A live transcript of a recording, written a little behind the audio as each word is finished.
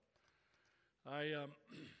I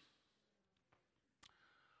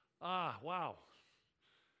wow.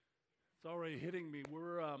 It's already hitting me.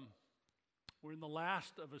 We're in the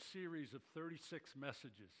last of a series of 36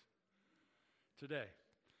 messages today.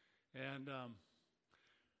 And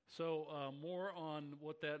more on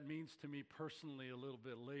what that means to me personally a little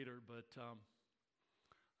bit later, but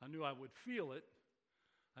I knew I would feel it.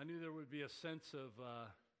 I knew there would be a sense of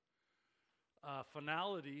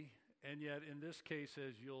finality, and yet in this case,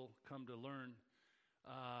 as you'll come to learn,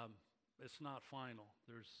 it's not final.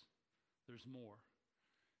 There's more.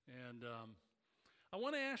 And I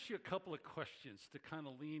want to ask you a couple of questions to kind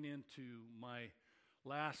of lean into my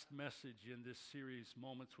last message in this series,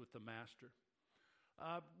 Moments with the Master.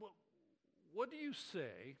 What do you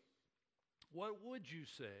say, what would you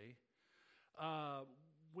say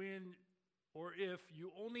when or if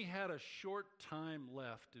you only had a short time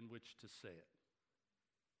left in which to say it?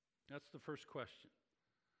 That's the first question.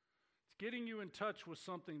 It's getting you in touch with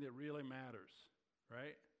something that really matters,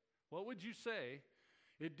 right? What would you say?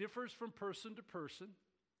 It differs from person to person,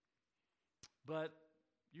 but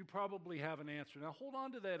you probably have an answer. Now, hold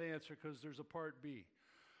on to that answer because there's a part B.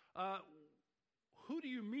 Who do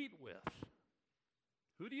you meet with?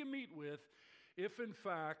 Who do you meet with if, in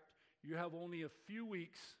fact, you have only a few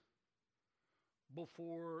weeks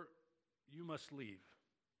before you must leave?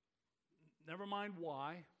 Never mind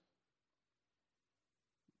why,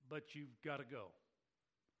 but you've got to go.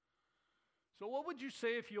 So what would you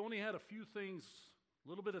say if you only had a few things, a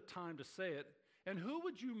little bit of time to say it, and who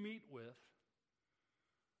would you meet with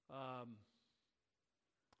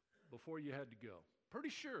before you had to go?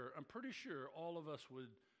 I'm pretty sure all of us would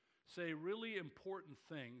say really important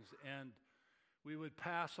things, and we would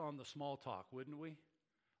pass on the small talk, wouldn't we?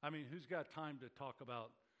 I mean, who's got time to talk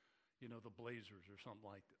about, the Blazers or something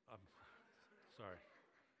like that? I'm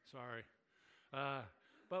sorry.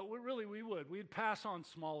 But we would. We'd pass on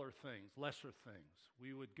smaller things, lesser things.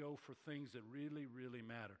 We would go for things that really, really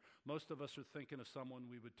matter. Most of us are thinking of someone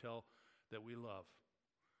we would tell that we love,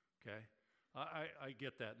 okay? I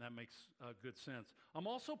get that, and that makes good sense. I'm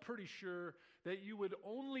also pretty sure that you would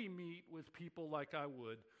only meet with people like I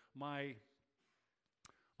would, my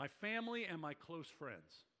family and my close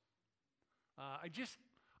friends.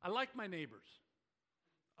 I like my neighbors,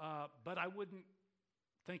 but I wouldn't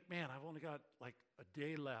think, man, I've only got like a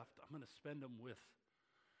day left. I'm going to spend them with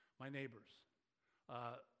my neighbors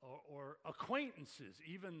or acquaintances,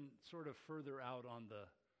 even sort of further out on the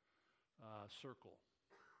circle.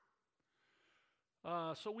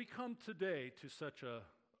 So we come today to such a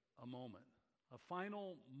moment, a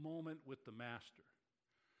final moment with the Master.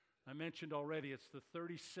 I mentioned already it's the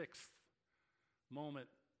 36th moment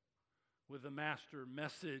with the Master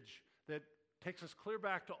message that takes us clear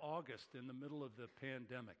back to August in the middle of the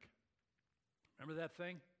pandemic. Remember that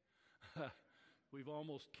thing? We've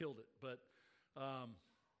almost killed it. But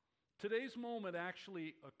today's moment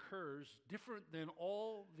actually occurs different than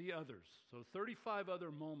all the others. So 35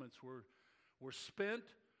 other moments were spent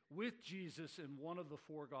with Jesus in one of the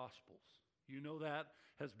four Gospels. You know that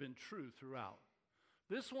has been true throughout.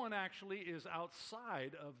 This one actually is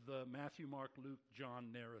outside of the Matthew, Mark, Luke,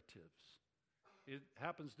 John narratives. It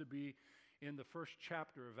happens to be in the first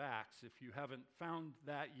chapter of Acts. If you haven't found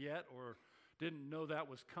that yet or didn't know that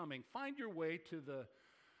was coming, find your way to the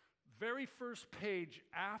very first page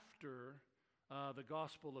after the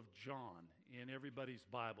Gospel of John in everybody's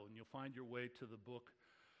Bible, and you'll find your way to the book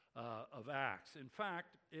of Acts. In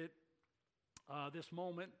fact, this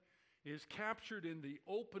moment is captured in the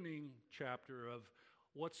opening chapter of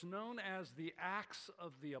what's known as the Acts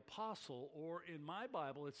of the Apostle, or in my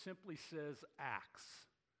Bible, it simply says Acts.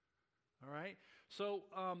 All right? So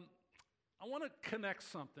I want to connect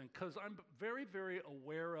something because I'm very, very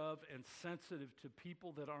aware of and sensitive to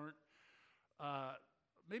people that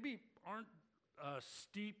maybe aren't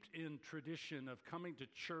steeped in tradition of coming to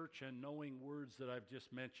church and knowing words that I've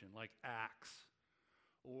just mentioned, like Acts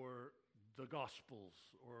or the Gospels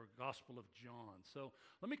or Gospel of John. So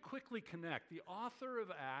let me quickly connect. The author of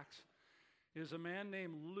Acts is a man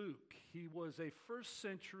named Luke. He was a first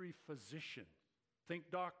century physician. Think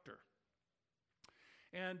doctor.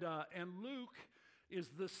 And Luke is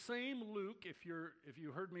the same Luke, if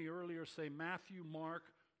you heard me earlier say Matthew, Mark,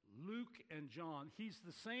 Luke, and John. He's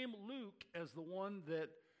the same Luke as the one that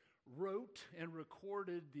wrote and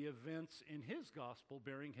recorded the events in his gospel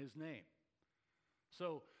bearing his name.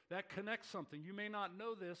 So that connects something. You may not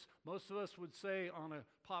know this. Most of us would say on a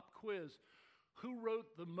pop quiz, who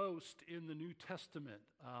wrote the most in the New Testament,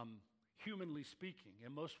 humanly speaking?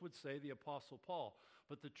 And most would say the Apostle Paul.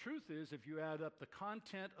 But the truth is, if you add up the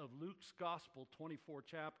content of Luke's gospel, 24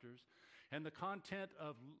 chapters, and the content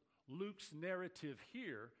of Luke's narrative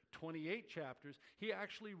here, 28 chapters, he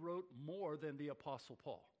actually wrote more than the Apostle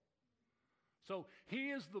Paul. So he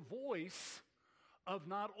is the voice of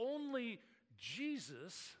not only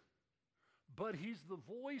Jesus, but he's the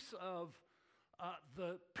voice of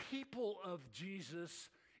the people of Jesus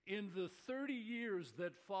in the 30 years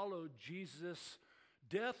that followed Jesus'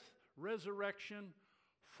 death, resurrection,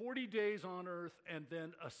 40 days on earth, and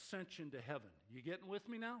then ascension to heaven. You getting with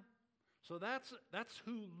me now? So that's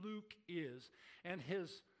who Luke is. And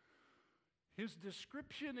his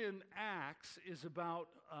description in Acts is about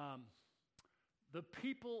the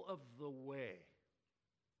people of the way.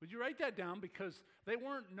 Would you write that down? Because they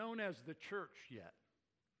weren't known as the church yet.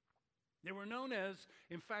 They were known as,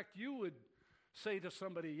 in fact, you would say to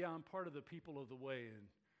somebody, yeah, I'm part of the people of the way in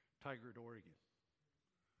Tigard, Oregon.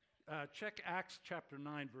 Check Acts chapter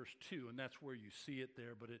 9, verse 2, and that's where you see it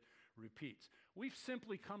there, but it repeats. We've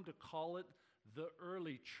simply come to call it the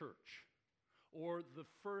early church, or the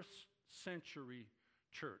first century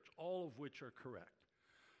church, all of which are correct.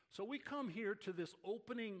 So we come here to this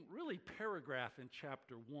opening, really, paragraph in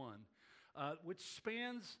chapter 1, which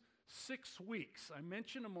spans 6 weeks. I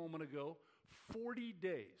mentioned a moment ago, 40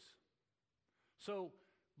 days. So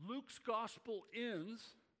Luke's gospel ends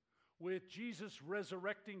with Jesus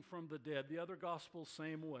resurrecting from the dead. The other gospels,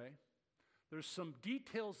 same way. There's some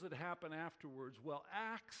details that happen afterwards. Well,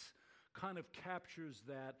 Acts kind of captures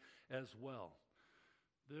that as well.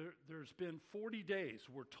 There's been 40 days,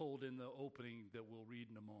 we're told in the opening that we'll read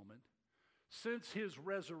in a moment, since his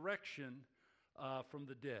resurrection from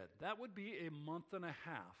the dead. That would be a month and a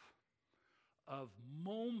half of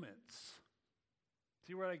moments.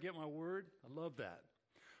 See where I get my word? I love that.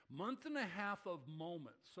 Month and a half of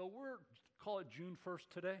moments. So call it June 1st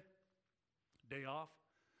today, day off.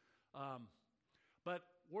 But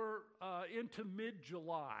we're into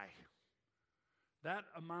mid-July. That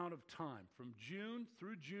amount of time, from June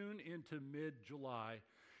through June into mid-July.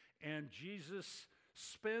 And Jesus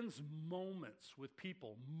spends moments with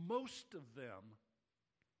people, most of them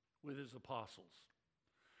with his apostles.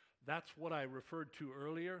 That's what I referred to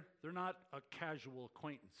earlier. They're not casual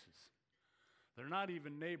acquaintances. They're not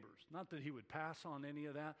even neighbors. Not that he would pass on any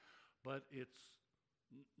of that, but it's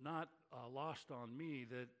not lost on me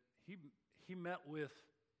that he met with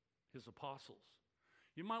his apostles.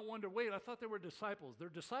 You might wonder, wait, I thought they were disciples. They're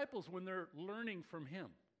disciples when they're learning from him.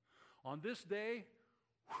 On this day,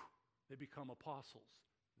 they become apostles.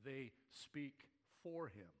 They speak for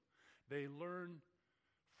him. They learn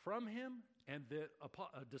from him and the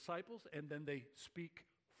disciples, and then they speak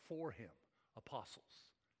for him, apostles.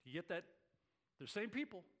 You get that? They're the same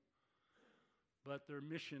people, but their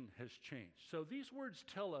mission has changed. So these words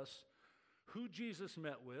tell us who Jesus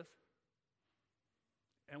met with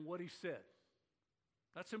and what he said.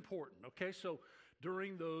 That's important, okay? So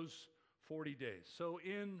during those 40 days. So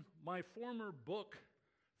in my former book,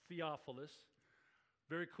 Theophilus,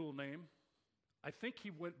 very cool name. I think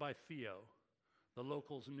he went by Theo. The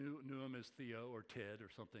locals knew him as Theo or Ted or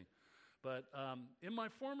something. But in my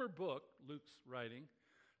former book, Luke's writing,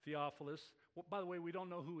 Theophilus, well, by the way, we don't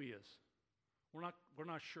know who he is. We're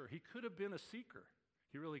not sure. He could have been a seeker.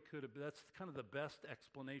 He really could have. That's kind of the best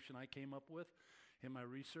explanation I came up with in my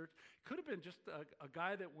research. Could have been just a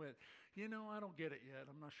guy that went, I don't get it yet.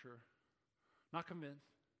 I'm not sure. Not convinced.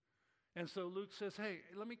 And so Luke says, hey,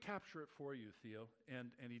 let me capture it for you, Theo.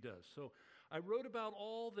 And he does. So I wrote about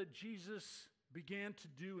all that Jesus began to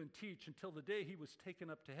do and teach until the day he was taken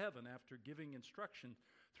up to heaven after giving instruction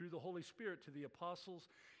through the Holy Spirit to the apostles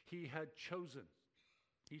he had chosen.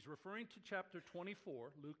 He's referring to chapter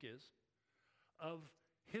 24, Luke is, of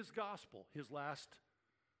his gospel, his last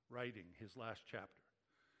writing, his last chapter.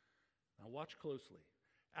 Now watch closely.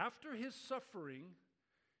 After his suffering,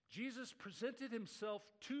 Jesus presented himself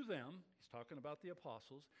to them, he's talking about the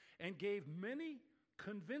apostles, and gave many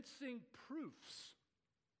convincing proofs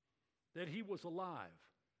that he was alive.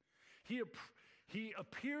 He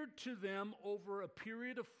appeared to them over a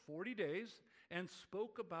period of 40 days and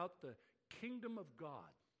spoke about the kingdom of God.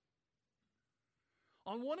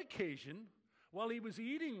 On one occasion, while he was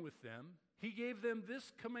eating with them, he gave them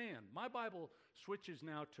this command. My Bible switches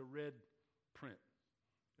now to red print.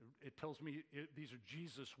 It tells me these are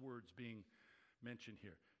Jesus' words being mentioned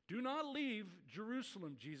here. Do not leave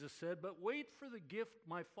Jerusalem, Jesus said, but wait for the gift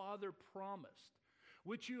my Father promised,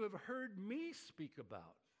 which you have heard me speak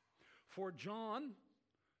about. For John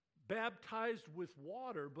baptized with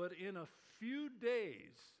water, but in a few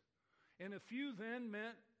days, and a few then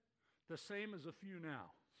meant the same as a few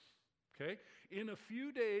now. Okay? In a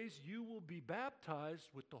few days, you will be baptized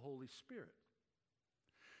with the Holy Spirit.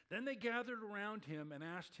 Then they gathered around him and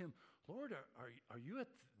asked him, Lord, are you at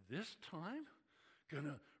this time going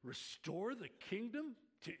to restore the kingdom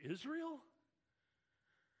to Israel?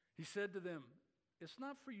 He said to them, it's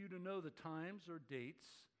not for you to know the times or dates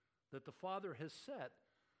that the Father has set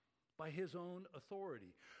by his own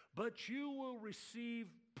authority, but you will receive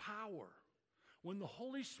power when the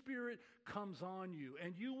Holy Spirit comes on you,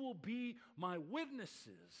 and you will be my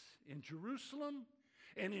witnesses in Jerusalem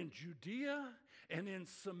and in Judea and in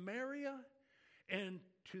Samaria and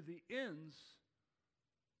to the ends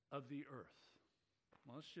of the earth.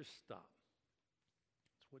 Well, let's just stop.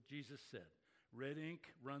 That's what Jesus said. Red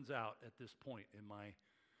ink runs out at this point in my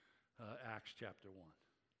Acts chapter 1.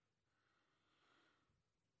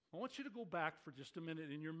 I want you to go back for just a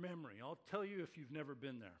minute in your memory. I'll tell you if you've never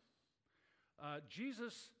been there.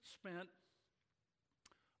 Jesus spent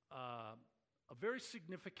a very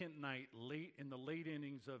significant night in the late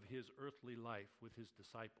innings of his earthly life with his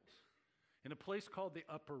disciples in a place called the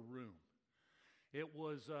Upper Room. It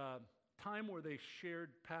was a time where they shared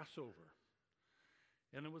Passover.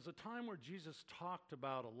 And it was a time where Jesus talked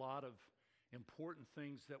about a lot of important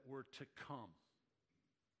things that were to come.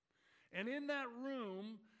 And in that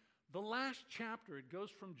room, the last chapter, it goes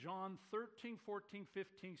from John 13, 14,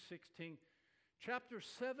 15, 16. Chapter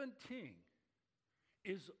 17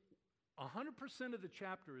 is 100% of the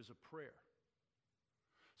chapter is a prayer.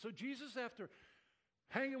 So Jesus, after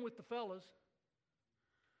hanging with the fellas,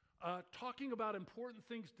 talking about important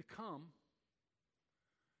things to come,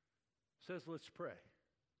 says, let's pray.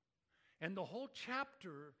 And the whole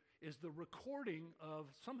chapter is the recording of,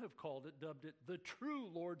 some have dubbed it, the true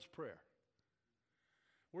Lord's Prayer.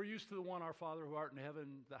 We're used to the one, our Father who art in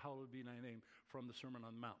heaven, hallowed be thy name, from the Sermon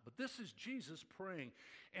on the Mount. But this is Jesus praying.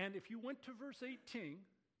 And if you went to verse 18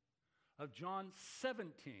 of John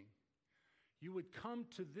 17, you would come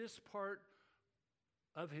to this part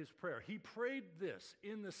of his prayer. He prayed this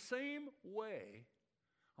in the same way.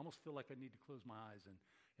 I almost feel like I need to close my eyes and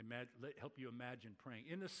help you imagine praying.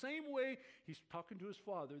 In the same way, he's talking to his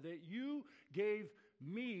Father, that you gave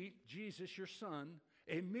me, Jesus, your Son,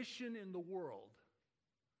 a mission in the world.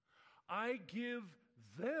 I give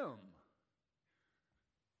them,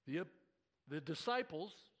 the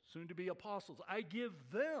disciples, soon to be apostles, I give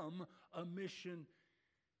them a mission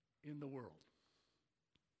in the world.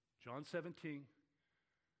 John 17,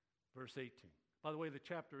 verse 18. By the way, the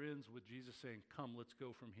chapter ends with Jesus saying, come, let's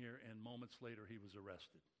go from here, and moments later he was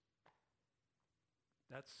arrested.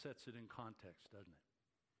 That sets it in context, doesn't it?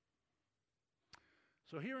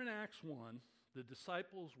 So here in Acts 1, the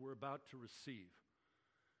disciples were about to receive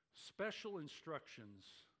special instructions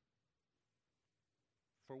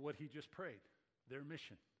for what he just prayed, their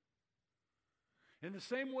mission. In the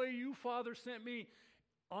same way you, Father, sent me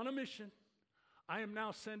on a mission, I am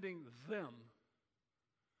now sending them.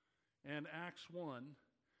 And Acts 1,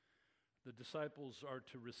 the disciples are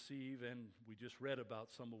to receive, and we just read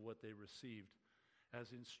about some of what they received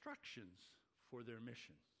as instructions for their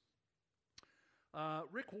mission.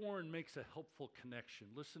 Rick Warren makes a helpful connection.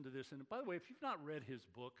 Listen to this. And by the way, if you've not read his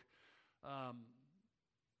book,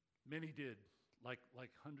 many did, like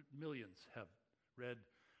millions have read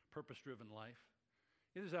Purpose-Driven Life.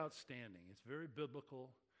 It is outstanding. It's very biblical,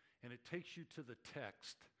 and it takes you to the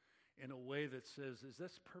text in a way that says, is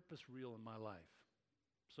this purpose real in my life?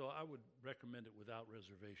 So I would recommend it without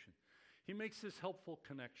reservation. He makes this helpful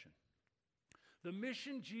connection. The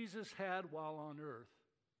mission Jesus had while on earth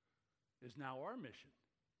is now our mission.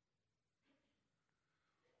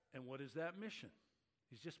 And what is that mission?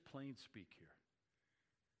 He's just plain speak here.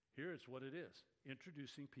 Here it's what it is,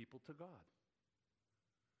 introducing people to God.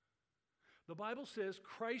 The Bible says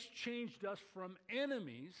Christ changed us from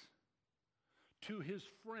enemies to his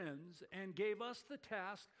friends and gave us the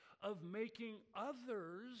task of making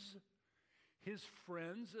others his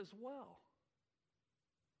friends as well.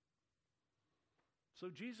 So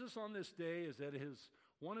Jesus on this day is at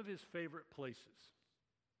one of his favorite places,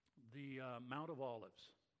 the Mount of Olives.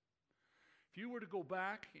 If you were to go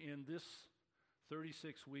back in this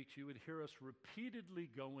 36 weeks, you would hear us repeatedly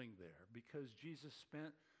going there because Jesus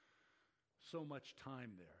spent so much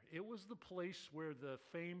time there. It was the place where the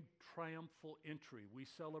famed triumphal entry, we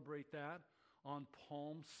celebrate that on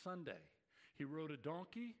Palm Sunday. He rode a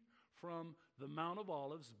donkey from the Mount of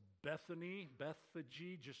Olives, Bethany,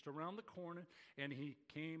 Bethphage, just around the corner, and he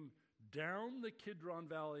came down the Kidron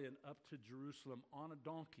Valley and up to Jerusalem on a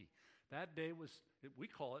donkey. That day we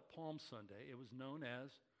call it Palm Sunday. It was known as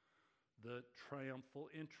the triumphal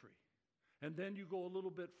entry. And then you go a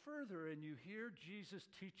little bit further and you hear Jesus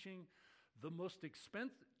teaching the most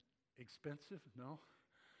extensive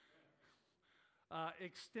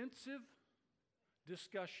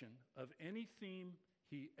discussion of any theme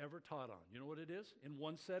he ever taught on. You know what it is? In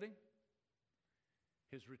one setting?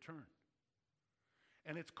 His return.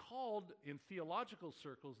 And it's called, in theological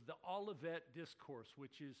circles, the Olivet Discourse,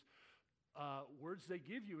 which is words they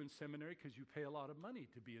give you in seminary because you pay a lot of money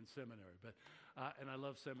to be in seminary. And I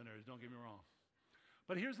love seminaries, don't get me wrong.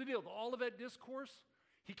 But here's the deal. The Olivet Discourse,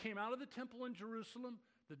 he came out of the temple in Jerusalem.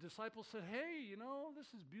 The disciples said, hey, this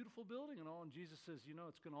is a beautiful building and all. And Jesus says,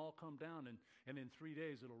 it's going to all come down, and in 3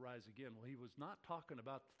 days it'll rise again. Well, he was not talking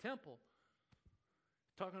about the temple,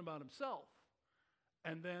 talking about himself.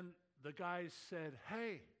 And then the guys said,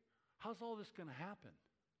 hey, how's all this going to happen?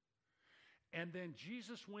 And then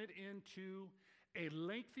Jesus went into a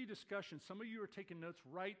lengthy discussion. Some of you are taking notes.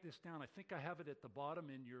 Write this down. I think I have it at the bottom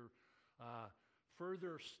in your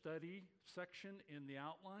further study section in the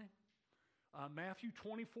outline. Matthew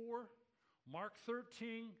 24, Mark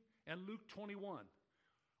 13, and Luke 21.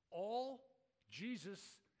 All Jesus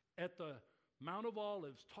at the Mount of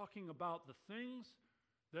Olives talking about the things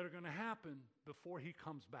that are going to happen before he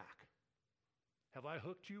comes back. Have I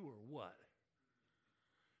hooked you or what?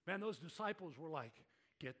 Man, those disciples were like,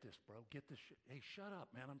 get this, bro, get this shit. Hey, shut up,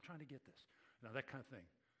 man, I'm trying to get this. That kind of thing.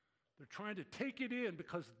 They're trying to take it in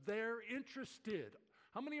because they're interested.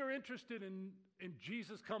 How many are interested in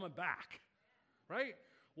Jesus coming back? Right?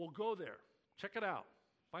 Well, go there. Check it out.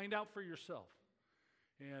 Find out for yourself.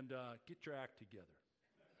 And get your act together.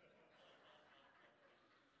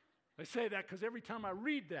 I say that because every time I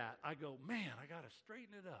read that, I go, man, I got to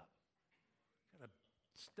straighten it up. Got to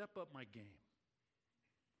step up my game.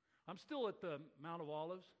 I'm still at the Mount of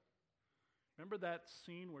Olives. Remember that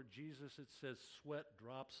scene where Jesus, it says, sweat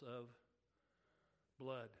drops of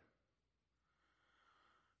blood.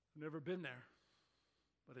 I've never been there,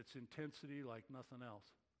 but it's intensity like nothing else.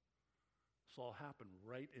 This all happened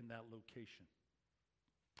right in that location.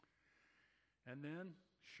 And then,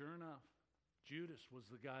 sure enough, Judas was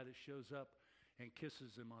the guy that shows up and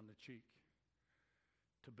kisses him on the cheek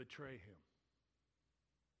to betray him,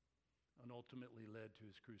 and ultimately led to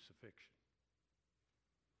his crucifixion.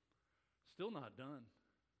 Still not done.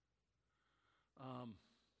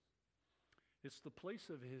 It's the place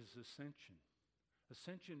of his ascension.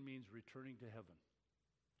 Ascension means returning to heaven.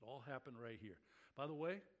 It all happened right here. By the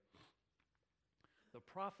way, the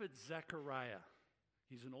prophet Zechariah,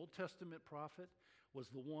 he's an Old Testament prophet, was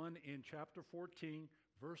the one in chapter 14,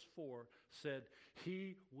 verse 4, said,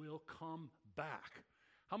 he will come back.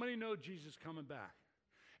 How many know Jesus is coming back?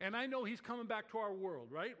 And I know he's coming back to our world,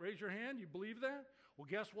 right? Raise your hand. You believe that? Well,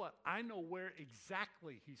 guess what? I know where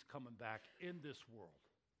exactly he's coming back in this world.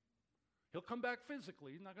 He'll come back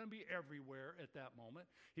physically. He's not going to be everywhere at that moment.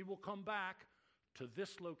 He will come back to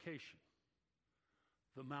this location,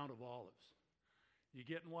 the Mount of Olives. You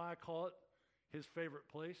getting why I call it his favorite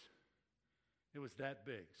place? It was that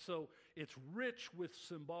big. So it's rich with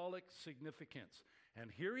symbolic significance. And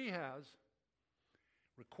here he has,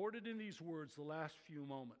 recorded in these words, the last few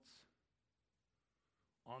moments.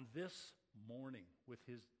 On this morning with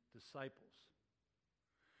his disciples.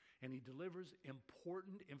 And he delivers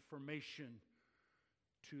important information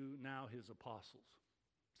to now his apostles.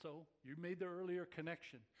 So you made the earlier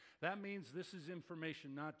connection. That means this is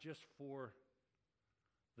information not just for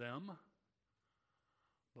them,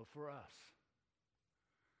 but for us.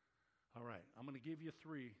 All right, I'm going to give you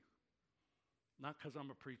 3. Not because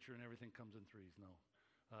I'm a preacher and everything comes in 3s, no.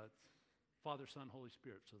 It's Father, Son, Holy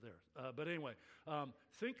Spirit, so there. But anyway,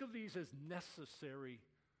 think of these as necessary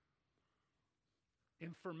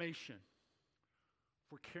information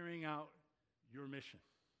for carrying out your mission.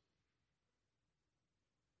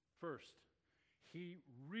 First, he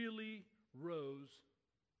really rose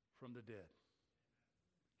from the dead.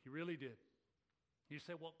 He really did. You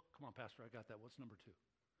say, well, come on, Pastor, I got that. What's number 2?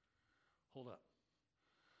 Hold up.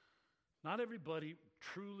 Not everybody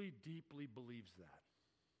truly, deeply believes that.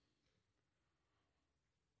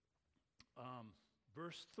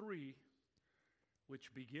 Verse 3,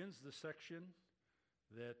 which begins the section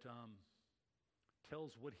that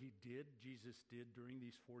tells what he did, Jesus did during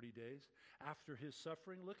these 40 days. After his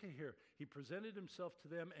suffering, look at here. He presented himself to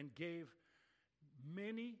them and gave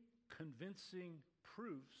many convincing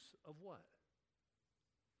proofs of what?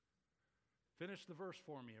 Finish the verse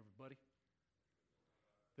for me, everybody.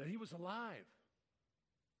 That he was alive.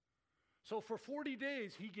 So for 40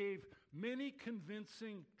 days, he gave many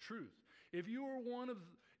convincing truths. If you were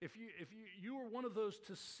one of those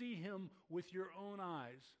to see him with your own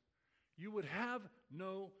eyes, you would have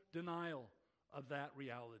no denial of that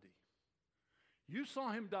reality. You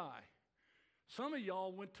saw him die. Some of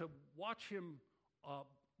y'all went to watch him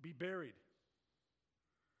be buried.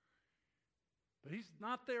 But he's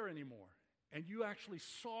not there anymore. And you actually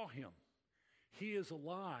saw him. He is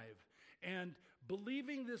alive. And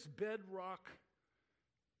believing this bedrock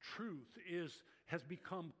truth has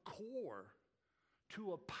become core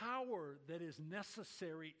to a power that is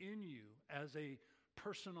necessary in you as a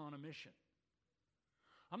person on a mission.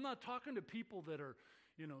 I'm not talking to people that are,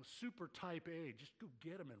 super type A. Just go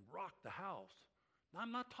get them and rock the house.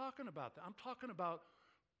 I'm not talking about that. I'm talking about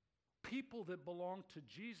people that belong to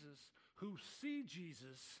Jesus who see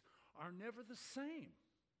Jesus are never the same.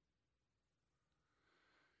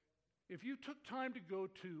 If you took time to go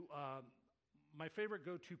to my favorite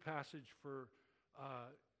go-to passage for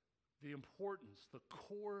the importance, the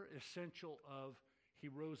core essential of he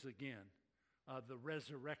rose again, the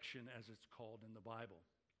resurrection as it's called in the Bible,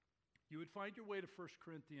 you would find your way to 1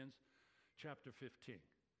 Corinthians chapter 15.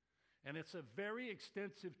 And it's a very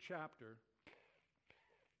extensive chapter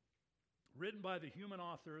written by the human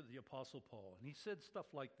author, the Apostle Paul. And he said stuff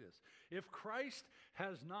like this: if Christ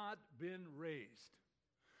has not been raised,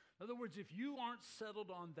 in other words, if you aren't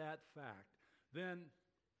settled on that fact, then,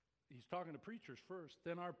 he's talking to preachers first,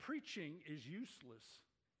 then our preaching is useless,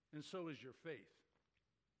 and so is your faith.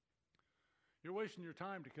 You're wasting your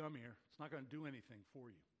time to come here. It's not going to do anything for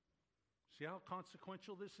you. See how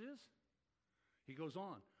consequential this is? He goes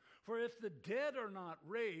on. For if the dead are not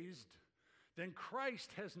raised, then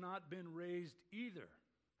Christ has not been raised either.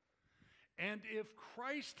 And if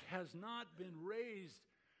Christ has not been raised,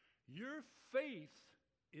 your faith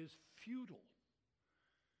is futile.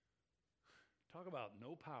 Talk about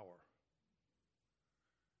no power.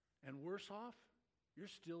 And worse off, you're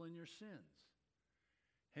still in your sins.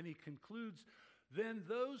 And he concludes, then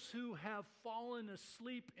those who have fallen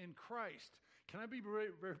asleep in Christ. Can I be very,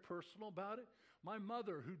 very personal about it? My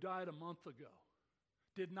mother, who died a month ago,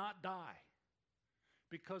 did not die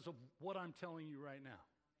because of what I'm telling you right now.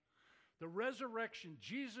 The resurrection,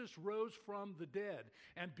 Jesus rose from the dead.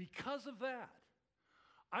 And because of that,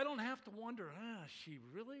 I don't have to wonder, is she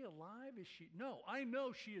really alive? Is she? No, I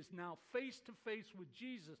know she is now face to face with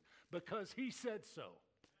Jesus because he said so.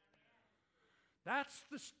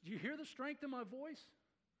 Do you hear the strength in my voice?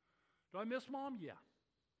 Do I miss Mom? Yeah.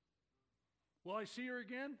 Will I see her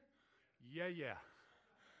again? Yeah.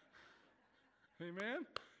 Amen?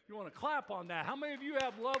 You want to clap on that. How many of you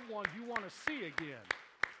have loved ones you want to see again?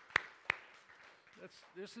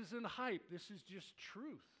 This isn't hype. This is just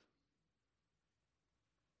truth.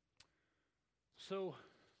 So,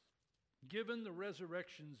 given the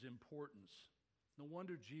resurrection's importance, no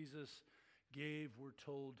wonder Jesus gave, we're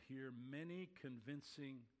told here, many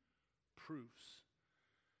convincing proofs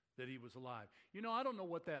that he was alive. I don't know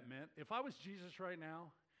what that meant. If I was Jesus right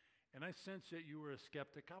now, and I sensed that you were a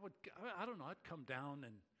skeptic, I'd come down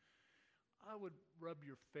and I would rub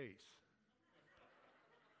your face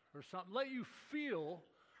or something, let you feel,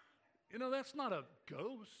 that's not a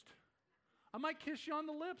ghost. I might kiss you on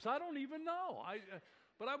the lips. I don't even know.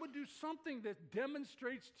 But I would do something that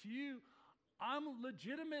demonstrates to you I'm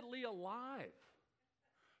legitimately alive.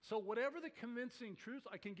 So whatever the convincing truth,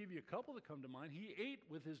 I can give you a couple that come to mind. He ate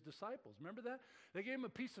with his disciples. Remember that? They gave him a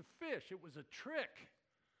piece of fish. It was a trick.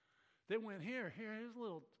 They went, here's a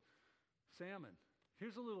little salmon.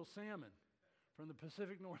 Here's a little salmon from the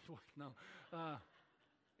Pacific Northwest. No.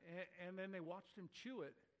 And then they watched him chew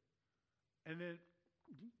it. And then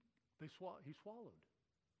he swallowed.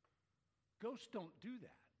 Ghosts don't do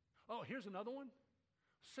that. Oh, here's another one.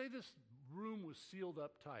 Say this room was sealed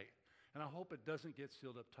up tight. And I hope it doesn't get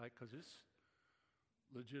sealed up tight because it's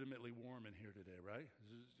legitimately warm in here today, right?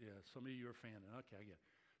 Some of you are fanning. Okay, I get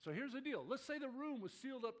it. So here's the deal. Let's say the room was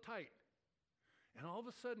sealed up tight. And all of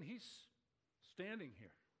a sudden, he's standing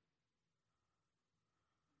here.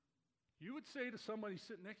 You would say to somebody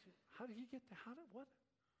sitting next to you, how did he get there? What?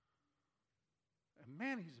 And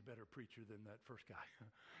man, he's a better preacher than that first guy.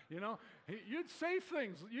 You'd say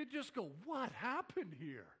things. You'd just go, what happened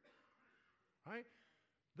here? Right?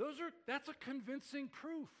 That's a convincing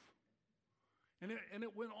proof. And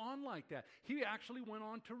it went on like that. He actually went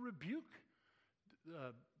on to rebuke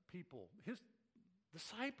people, his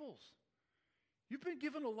disciples. You've been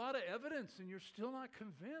given a lot of evidence and you're still not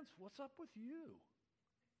convinced. What's up with you?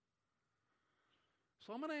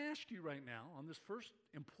 So I'm going to ask you right now on this first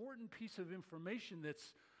important piece of information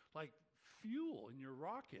that's like fuel in your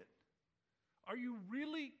rocket. Are you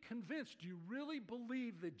really convinced? Do you really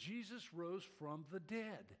believe that Jesus rose from the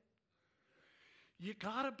dead? You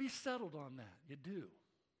got to be settled on that. You do.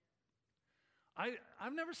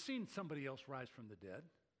 I've never seen somebody else rise from the dead.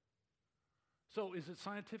 So is it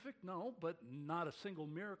scientific? No, but not a single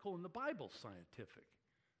miracle in the Bible is scientific.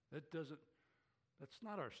 That's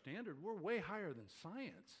not our standard. We're way higher than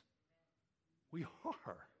science. We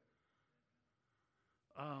are.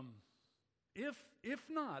 If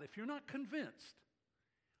not, if you're not convinced,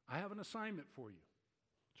 I have an assignment for you.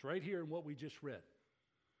 It's right here in what we just read.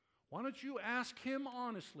 Why don't you ask him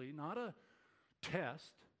honestly, not a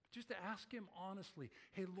test, just to ask him honestly,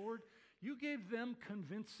 hey, Lord, you gave them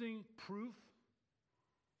convincing proof.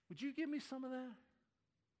 Would you give me some of that?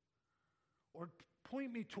 Or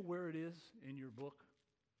point me to where it is in your book,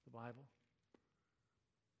 the Bible.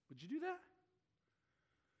 Would you do that?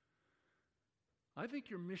 I think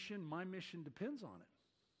your mission, my mission, depends on it.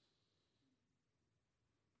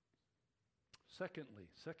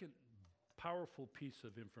 Second powerful piece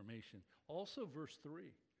of information. Also verse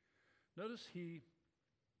 3. Notice he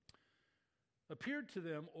appeared to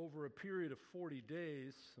them over a period of 40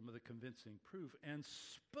 days, some of the convincing proof, and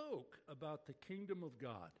spoke about the kingdom of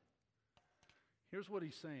God. Here's what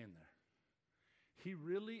he's saying there. He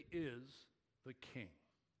really is the king.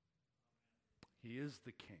 He is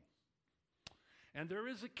the king. And there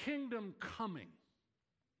is a kingdom coming.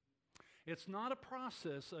 It's not a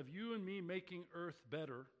process of you and me making earth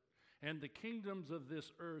better and the kingdoms of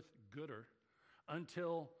this earth gooder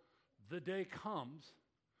until the day comes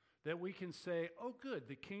that we can say, oh good,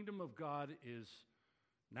 the kingdom of God is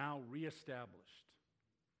now reestablished.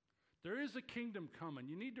 There is a kingdom coming.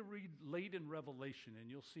 You need to read late in Revelation and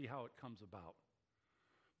you'll see how it comes about.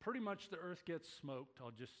 Pretty much the earth gets smoked.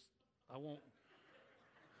 I won't.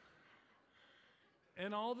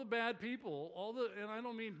 And all the bad people, and I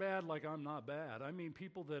don't mean bad like I'm not bad. I mean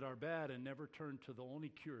people that are bad and never turn to the only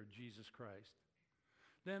cure, Jesus Christ.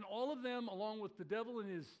 Then all of them, along with the devil and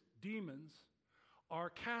his demons, are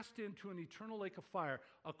cast into an eternal lake of fire,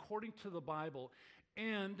 according to the Bible.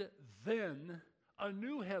 And then a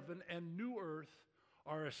new heaven and new earth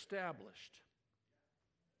are established.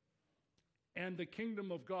 And the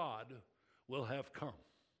kingdom of God will have come.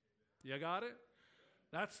 You got it?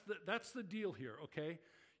 That's the deal here, okay?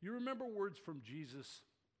 You remember words from Jesus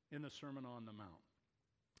in the Sermon on the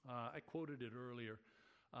Mount. I quoted it earlier,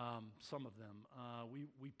 some of them.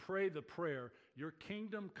 We pray the prayer, your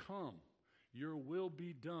kingdom come, your will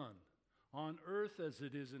be done, on earth as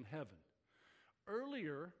it is in heaven.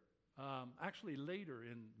 Earlier, actually later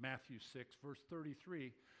in Matthew 6, verse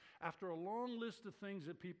 33, after a long list of things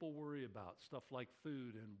that people worry about, stuff like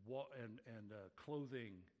food and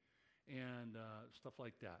clothing, and stuff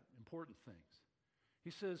like that, important things. He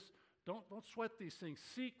says, don't sweat these things.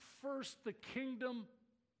 Seek first the kingdom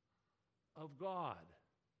of God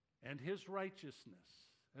and his righteousness.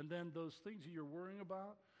 And then those things that you're worrying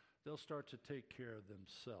about, they'll start to take care of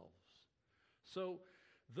themselves. So,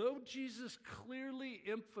 though Jesus clearly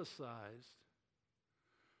emphasized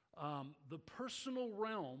the personal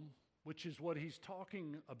realm, which is what he's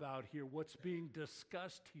talking about here, what's being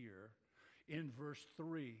discussed here in verse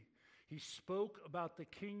 3, he spoke about the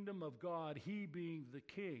kingdom of God, he being the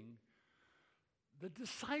king. The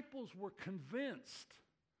disciples were convinced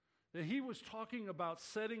that he was talking about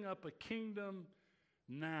setting up a kingdom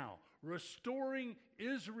now, restoring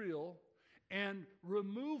Israel and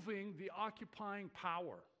removing the occupying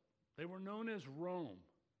power. They were known as Rome,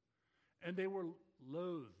 and they were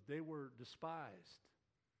loathed, they were despised.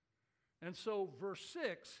 And so verse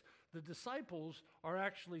 6, the disciples are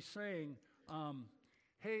actually saying,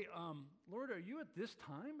 hey, Lord, are you at this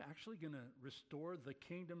time actually going to restore the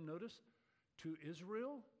kingdom, notice, to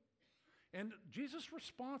Israel? And Jesus'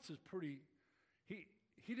 response is pretty,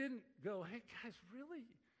 he didn't go, hey, guys, really?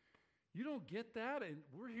 You don't get that? And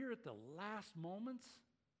we're here at the last moments?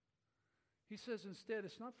 He says instead,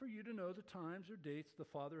 it's not for you to know the times or dates the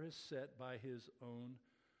Father has set by his own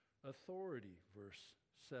authority, verse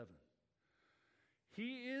 7.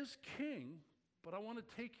 He is king, but I want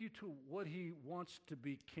to take you to what he wants to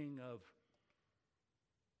be king of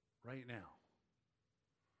right now.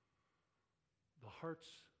 The hearts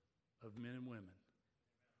of men and women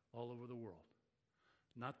all over the world.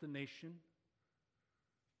 Not the nation,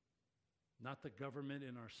 not the government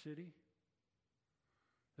in our city.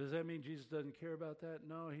 Does that mean Jesus doesn't care about that?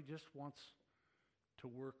 No, he just wants to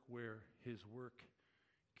work where his work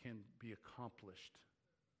can be accomplished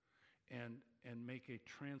and make a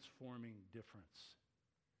transforming difference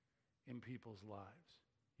in people's lives.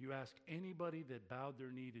 You ask anybody that bowed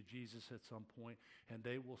their knee to Jesus at some point, and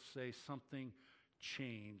they will say something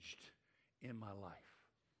changed in my life.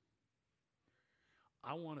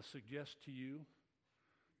 I want to suggest to you,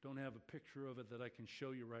 don't have a picture of it that I can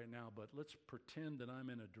show you right now, but let's pretend that I'm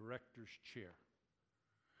in a director's chair.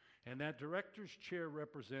 And that director's chair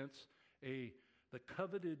represents the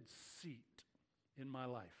coveted seat in my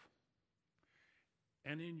life.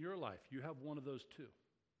 And in your life, you have one of those too.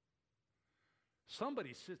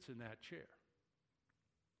 Somebody sits in that chair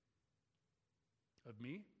of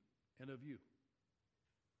me and of you?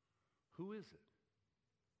 Who is it?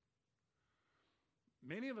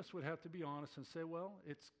 Many of us would have to be honest and say, well,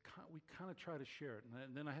 we kind of try to share it.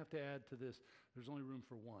 And then I have to add to this, there's only room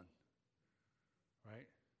for one, right?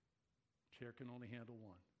 Chair can only handle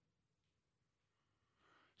one.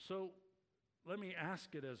 So let me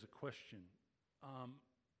ask it as a question.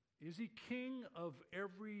 Is he king of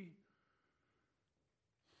every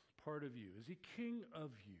part of you? Is he king of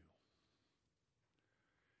you?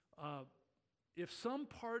 If some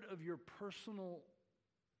part of your personal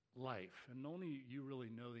life, and only you really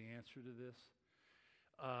know the answer to this,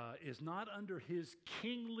 is not under his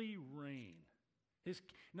kingly reign,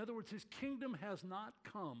 in other words, his kingdom has not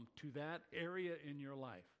come to that area in your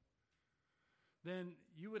life, then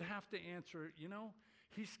you would have to answer,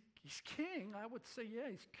 he's king. I would say, yeah,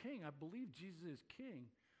 he's king. I believe Jesus is king,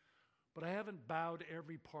 but I haven't bowed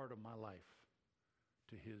every part of my life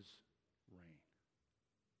to his reign.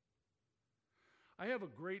 I have a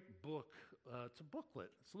great book. It's a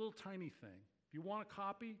booklet. It's a little tiny thing. If you want a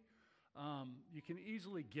copy, you can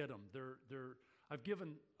easily get them. I've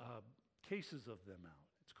given cases of them out.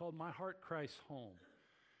 It's called My Heart Cries Home.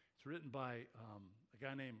 It's written by a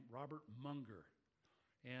guy named Robert Munger.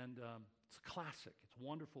 And it's a classic. It's a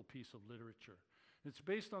wonderful piece of literature. It's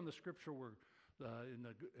based on the scripture where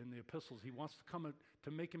in the epistles, he wants to come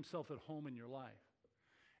to make himself at home in your life.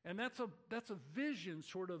 And that's a vision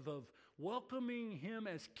sort of welcoming him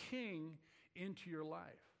as king into your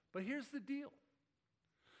life. But here's the deal.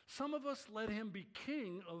 Some of us let him be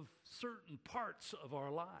king of certain parts of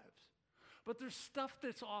our lives. But there's stuff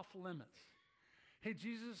that's off limits. Hey,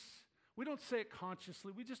 Jesus, we don't say it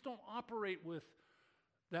consciously. We just don't operate with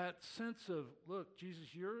that sense of, look,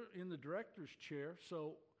 Jesus, you're in the director's chair,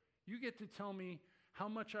 so you get to tell me how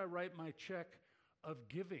much I write my check of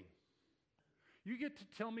giving. You get to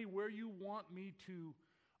tell me where you want me to,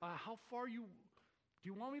 how far do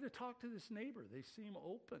you want me to talk to this neighbor? They seem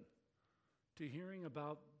open to hearing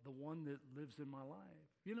about the one that lives in my life.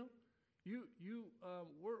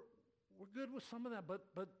 We're good with some of that,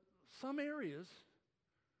 but some areas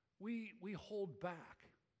we hold back.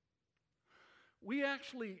 We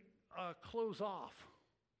actually close off.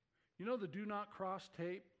 The do not cross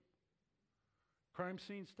tape, crime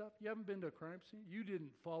scene stuff? You haven't been to a crime scene? You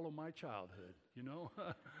didn't follow my childhood,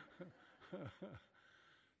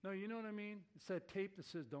 No, you know what I mean? It's that tape that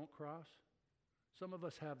says don't cross. Some of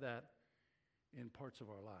us have that in parts of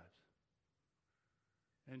our lives.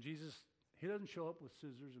 And Jesus, he doesn't show up with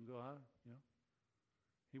scissors and go,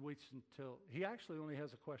 He waits until, he actually only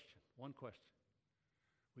has one question.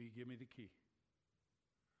 Will you give me the key?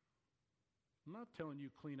 I'm not telling you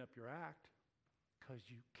clean up your act, because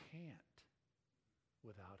you can't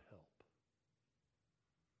without help.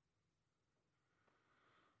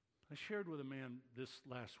 I shared with a man this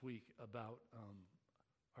last week about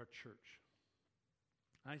our church.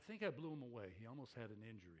 I think I blew him away. He almost had an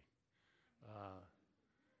injury.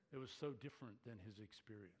 It was so different than his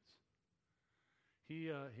experience.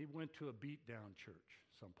 He went to a beat-down church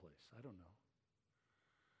someplace. I don't know.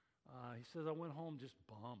 He says, I went home just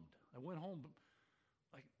bummed. I went home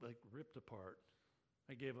like ripped apart.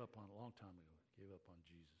 I gave up on it a long time ago. Gave up on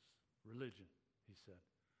Jesus. Religion, he said.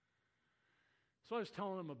 So I was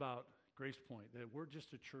telling him about Grace Point, that we're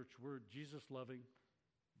just a church. We're Jesus-loving,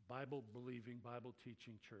 Bible-believing,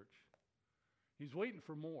 Bible-teaching church. He's waiting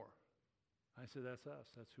for more. I said, that's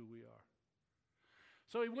us. That's who we are.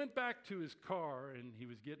 So he went back to his car, and he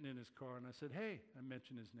was getting in his car, and I said, hey, I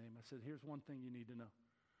mentioned his name. I said, here's one thing you need to know.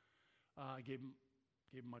 I gave him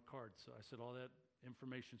my card. So I said, all that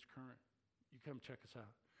information's current. You come check us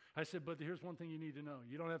out. I said, but here's one thing you need to know.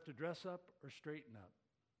 You don't have to dress up or straighten up.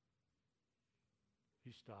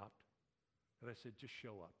 He stopped, and I said, just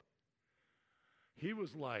show up. He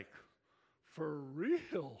was like, for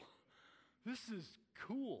real? This is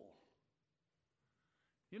cool.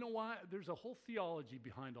 You know why? There's a whole theology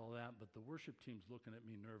behind all that, but the worship team's looking at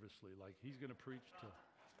me nervously like he's going to preach to.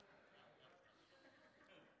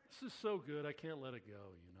 This is so good, I can't let it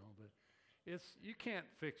go, but you can't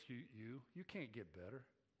fix you. You can't get better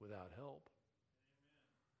without help.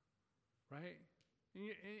 Amen. Right?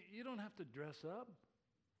 You don't have to dress up.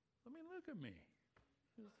 I mean, look at me.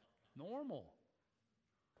 It's normal.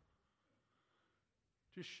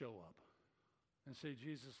 Just show up and say,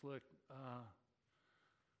 Jesus, look,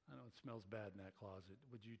 I know it smells bad in that closet.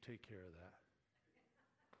 Would you take care of that?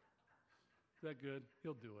 Is that good?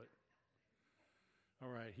 He'll do it. All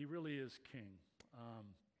right, he really is king.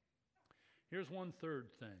 Here's one third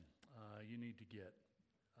thing you need to get.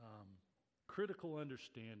 Critical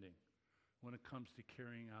understanding when it comes to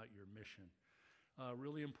carrying out your mission.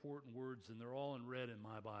 really important words, and they're all in red in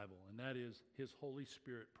my Bible, and that is, His Holy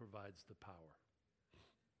Spirit provides the power.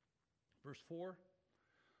 Verse 4,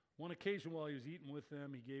 one occasion while He was eating with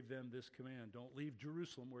them, He gave them this command: don't leave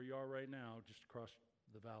Jerusalem, where you are right now, just across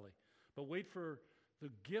the valley, but wait for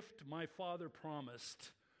the gift my Father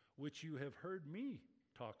promised, which you have heard me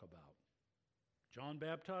talk about. John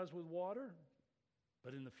baptized with water,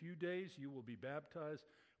 but in a few days you will be baptized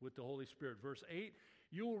with the Holy Spirit. Verse 8,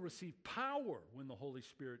 you will receive power when the Holy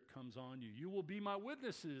Spirit comes on you. You will be my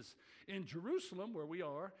witnesses in Jerusalem, where we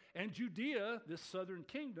are, and Judea, this southern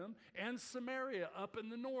kingdom, and Samaria up in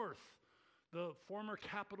the north, the former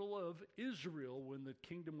capital of Israel when the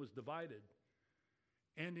kingdom was divided.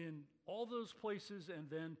 And in all those places, and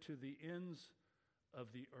then to the ends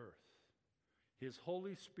of the earth. His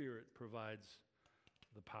Holy Spirit provides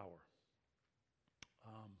the power.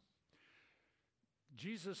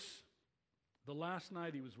 Jesus, the last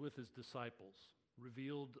night He was with His disciples,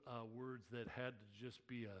 revealed words that had to just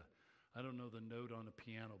be I don't know the note on a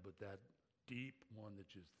piano, but that deep one that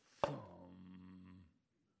just thumb.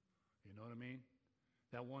 You know what I mean?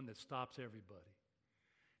 That one that stops everybody.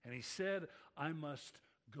 And He said, I must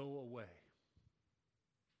go away.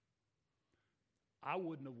 I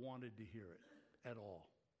wouldn't have wanted to hear it at all.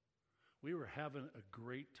 We were having a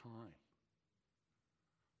great time.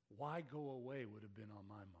 Why go away would have been on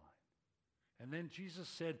my mind. And then Jesus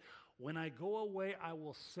said, when I go away, I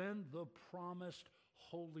will send the promised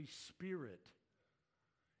Holy Spirit.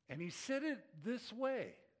 And He said it this way.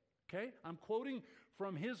 Okay? I'm quoting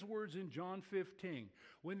from His words in John 15.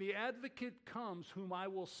 When the advocate comes, whom I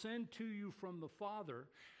will send to you from the Father,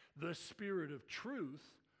 the Spirit of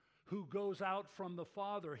truth, who goes out from the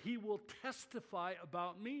Father, He will testify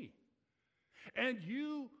about me. And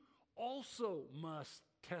you also must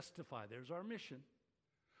testify. There's our mission.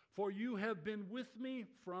 For you have been with me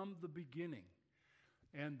from the beginning.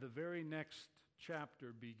 And the very next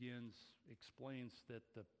chapter explains that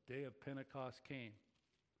the day of Pentecost came,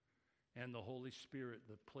 and the Holy Spirit,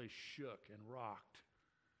 the place shook and rocked,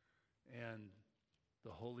 and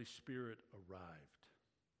the Holy Spirit arrived.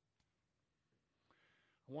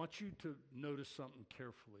 I want you to notice something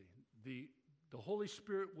carefully. The Holy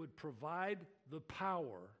Spirit would provide the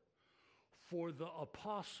power for the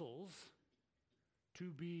apostles to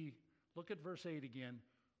be, look at verse 8 again,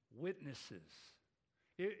 witnesses.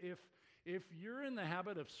 If you're in the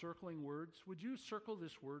habit of circling words, would you circle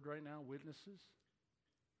this word right now, witnesses?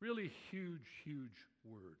 Really huge, huge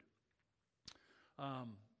word.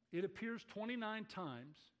 It appears 29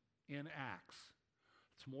 times in Acts.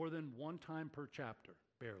 It's more than one time per chapter,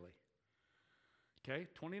 barely. Okay,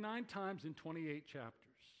 29 times in 28 chapters.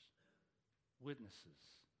 Witnesses.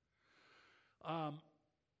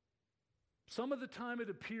 Some of the time it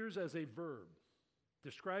appears as a verb,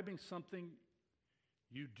 describing something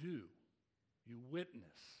you do, you witness.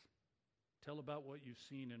 Tell about what you've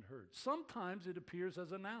seen and heard. Sometimes it appears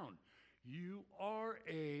as a noun. You are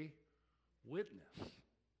a witness.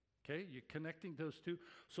 Okay, you're connecting those two.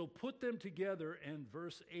 So put them together and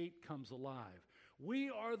verse 8 comes alive. We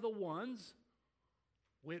are the ones,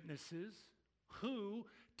 witnesses, who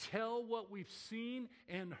tell what we've seen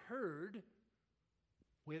and heard,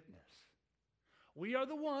 witness. We are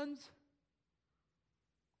the ones,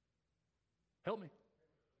 help me,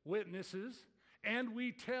 witnesses, and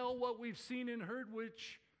we tell what we've seen and heard,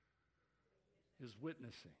 which is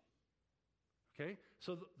witnessing. Okay?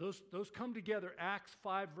 So those come together. Acts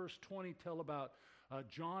 5 verse 20 tell about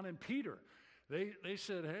John and Peter. They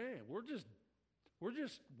said, hey, we're just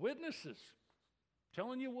witnesses,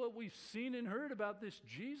 telling you what we've seen and heard about this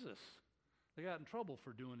Jesus. They got in trouble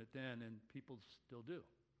for doing it then, and people still do.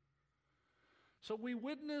 So we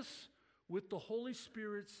witness with the Holy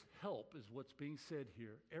Spirit's help, is what's being said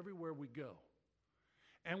here, everywhere we go.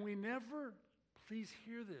 And we never, please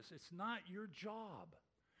hear this, it's not your job.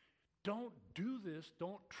 Don't do this,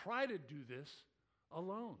 don't try to do this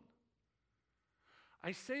alone.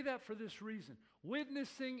 I say that for this reason.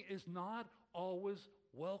 Witnessing is not always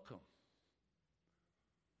welcome.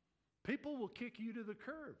 People will kick you to the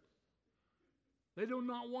curb. They do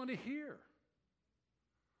not want to hear.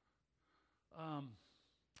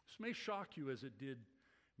 This may shock you as it did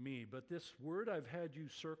me, but this word I've had you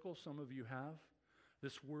circle, some of you have.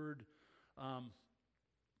 This word,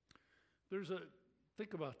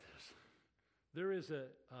 think about this. There is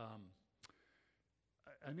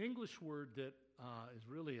an English word that is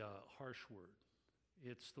really a harsh word.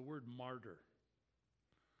 It's the word martyr.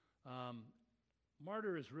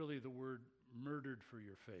 Martyr is really the word murdered for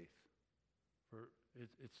your faith.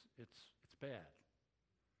 It's bad.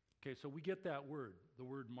 Okay, so we get that word, the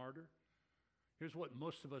word martyr. Here's what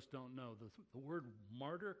most of us don't know. The word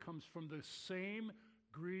martyr comes from the same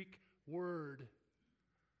Greek word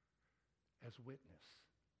as witness.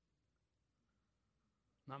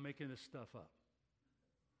 Not making this stuff up.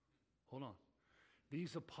 Hold on.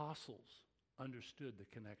 These apostles understood the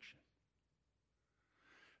connection.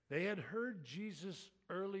 They had heard Jesus'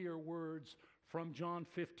 earlier words from John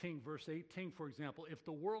 15, verse 18, for example. If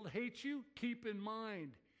the world hates you, keep in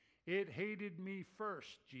mind, it hated me first,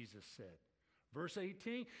 Jesus said. Verse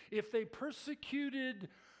 18, if they persecuted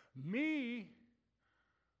me,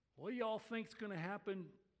 what do y'all think's going to happen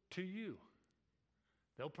to you?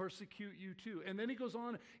 They'll persecute you too. And then he goes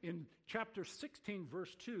on in chapter 16,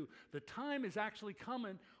 verse 2, the time is actually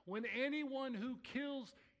coming when anyone who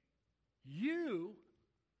kills you,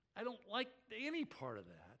 I don't like any part of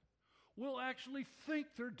that, will actually think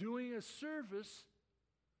they're doing a service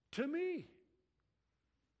to me.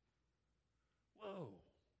 Whoa.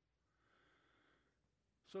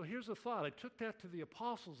 So here's a thought. I took that to the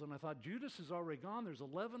apostles and I thought, Judas is already gone. There's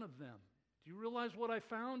 11 of them. Do you realize what I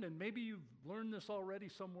found? And maybe you've learned this already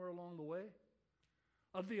somewhere along the way.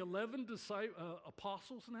 Of the 11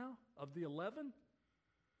 apostles now, of the 11,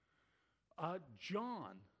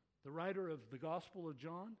 John, the writer of the Gospel of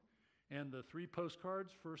John, and the 3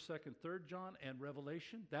 postcards, 1st, 2nd, 3rd John, and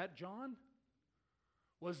Revelation, that John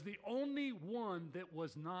was the only one that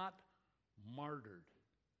was not martyred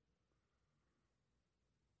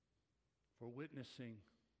for witnessing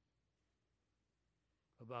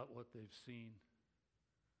about what they've seen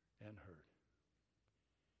and heard.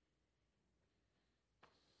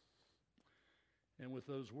 And with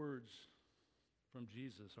those words from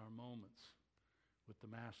Jesus, our moments with the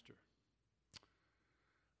Master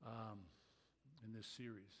in this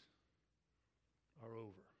series are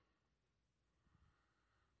over.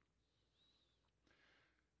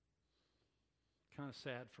 Kind of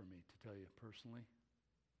sad for me, to tell you personally.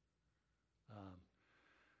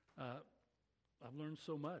 I've learned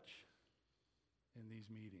so much in these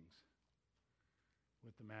meetings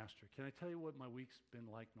with the Master. Can I tell you what my week's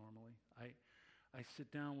been like normally? I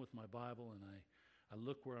sit down with my Bible and I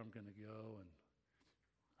look where I'm going to go, and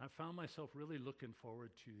I found myself really looking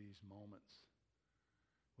forward to these moments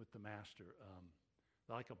with the Master,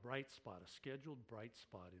 like a bright spot, a scheduled bright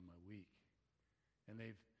spot in my week, and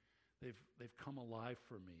they've come alive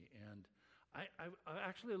for me. And I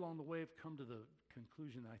actually, along the way, have come to the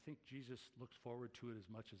conclusion that I think Jesus looks forward to it as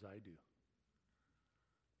much as I do.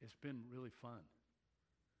 It's been really fun.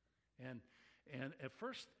 And at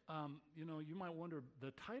first, you might wonder,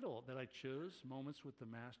 the title that I chose, Moments with the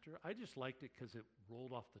Master, I just liked it because it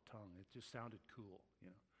rolled off the tongue. It just sounded cool,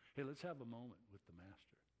 Hey, let's have a moment with the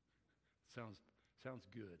Master. Sounds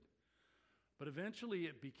good. But eventually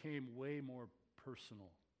it became way more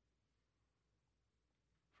personal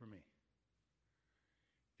for me.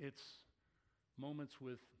 It's moments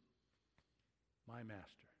with my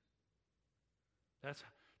Master.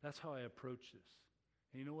 That's how I approach this.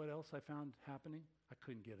 And you know what else I found happening? I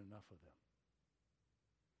couldn't get enough of them.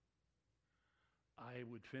 I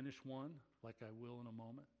would finish one, like I will in a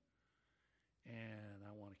moment, and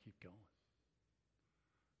I want to keep going.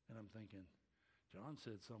 And I'm thinking, John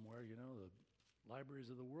said somewhere, the libraries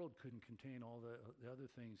of the world couldn't contain all the other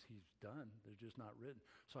things he's done. They're just not written.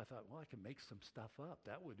 So I thought, well, I can make some stuff up.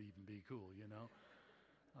 That would even be cool,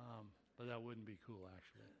 But that wouldn't be cool,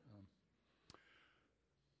 actually.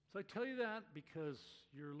 So I tell you that because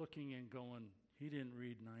you're looking and going, he didn't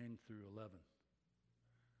read 9 through 11.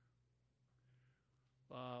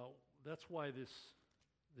 That's why this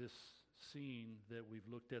scene that we've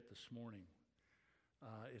looked at this morning,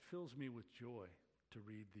 it fills me with joy to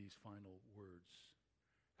read these final words.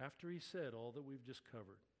 After he said all that we've just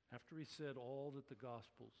covered, after he said all that the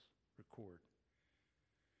Gospels record,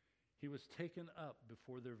 he was taken up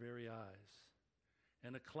before their very eyes,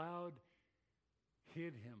 and a cloud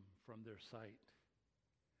hid him from their sight.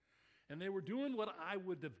 And they were doing what I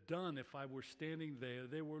would have done if I were standing there.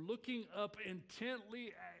 They were looking up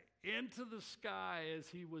intently into the sky as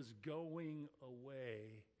he was going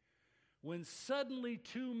away, when suddenly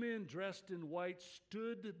 2 men dressed in white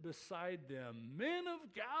stood beside them. Men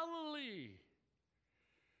of Galilee,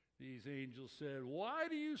 these angels said, why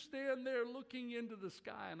do you stand there looking into the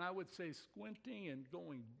sky? And I would say squinting and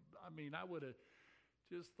going, I would have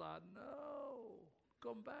just thought, no,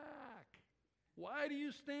 come back. Why do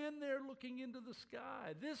you stand there looking into the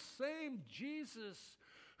sky? This same Jesus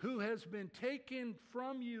who has been taken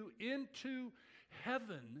from you into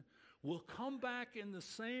heaven will come back in the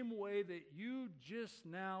same way that you just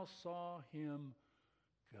now saw him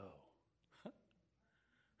go.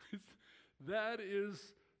 That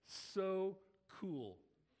is so cool.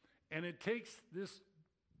 And it takes this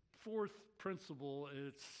fourth principle,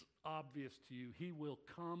 it's obvious to you. He will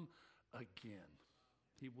come again.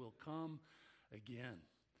 He will come again.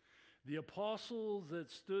 The apostles that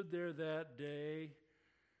stood there that day,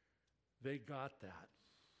 they got that.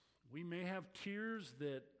 We may have tears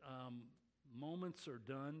that moments are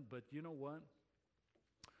done, but you know what?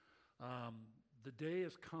 The day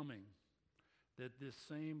is coming that this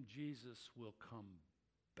same Jesus will come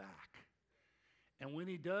back. And when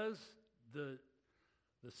he does, the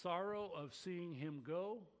sorrow of seeing him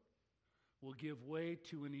go will give way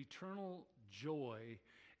to an eternal joy.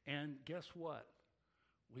 And guess what?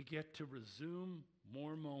 We get to resume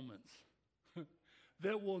more moments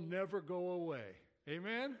that will never go away.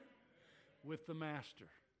 Amen? With the Master.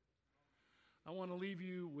 I want to leave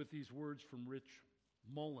you with these words from Rich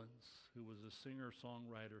Mullins, who was a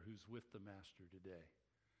singer-songwriter who's with the Master today.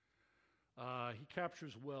 He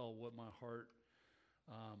captures well what my heart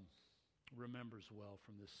remembers well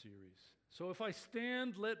from this series. So if I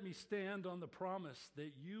stand, let me stand on the promise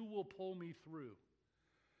that you will pull me through.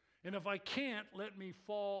 And if I can't, let me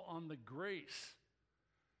fall on the grace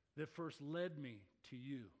that first led me to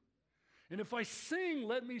you. And if I sing,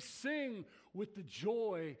 let me sing with the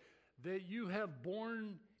joy that you have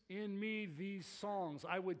borne in me these songs.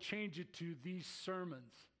 I would change it to these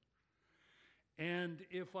sermons. And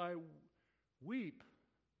if I weep,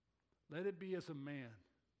 let it be as a man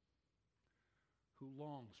who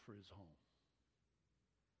longs for his home.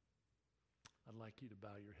 I'd like you to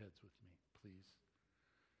bow your heads with me, please.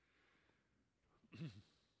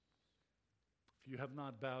 If you have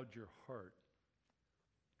not bowed your heart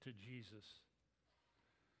to Jesus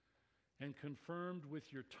and confirmed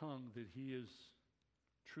with your tongue that he is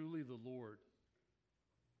truly the Lord,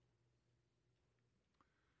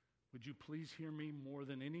 would you please hear me more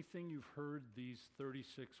than anything you've heard these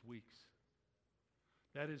 36 weeks?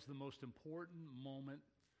 That is the most important moment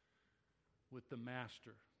with the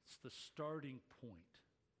Master. It's the starting point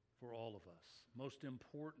for all of us. Most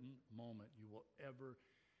important moment you will ever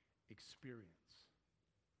experience.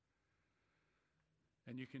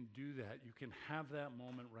 And you can do that. You can have that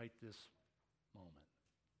moment right this moment.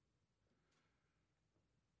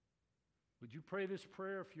 Would you pray this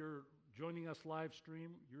prayer if you're joining us live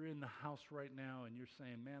stream? You're in the house right now and you're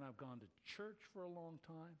saying, man, I've gone to church for a long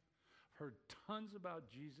time. I've heard tons about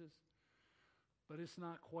Jesus, but it's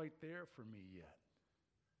not quite there for me yet.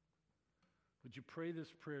 Would you pray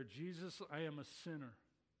this prayer? Jesus, I am a sinner.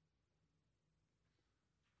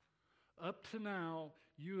 Up to now,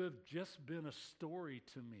 you have just been a story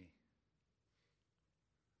to me.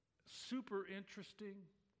 Super interesting,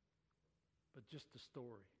 but just a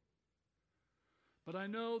story. But I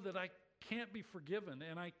know that I can't be forgiven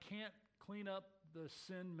and I can't clean up the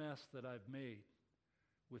sin mess that I've made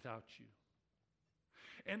without you.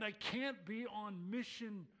 And I can't be on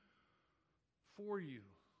mission for you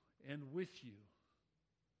and with you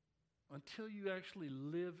until you actually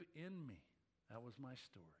live in me. That was my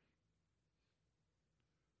story.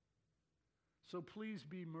 So please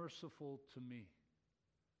be merciful to me,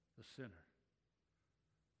 the sinner,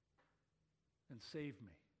 and save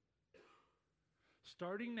me.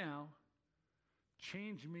 Starting now,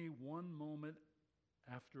 change me one moment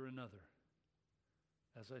after another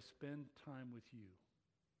as I spend time with you,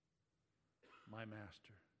 my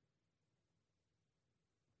Master.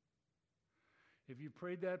 If you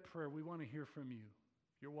prayed that prayer, we want to hear from you.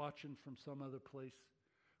 If you're watching from some other place,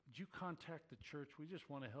 would you contact the church? We just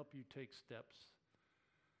want to help you take steps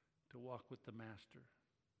to walk with the Master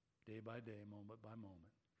day by day, moment by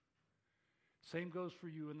moment. Same goes for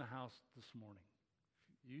you in the house this morning.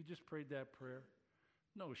 If you just prayed that prayer,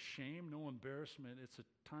 no shame, no embarrassment. It's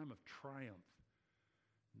a time of triumph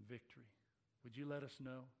and victory. Would you let us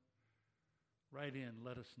know? Write in,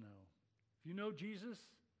 let us know. If you know Jesus,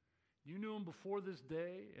 you knew him before this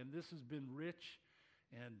day, and this has been rich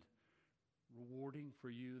and rewarding for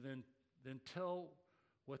you, then tell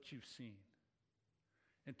what you've seen.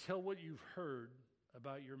 And tell what you've heard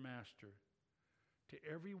about your Master to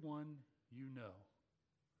everyone you know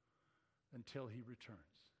until he returns.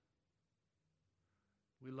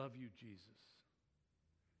 We love you, Jesus.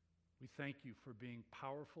 We thank you for being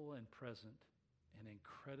powerful and present and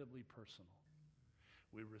incredibly personal.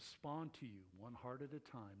 We respond to you one heart at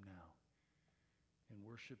a time now and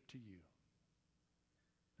worship to you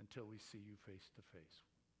until we see you face to face.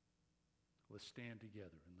 Let's stand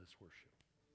together and let's worship.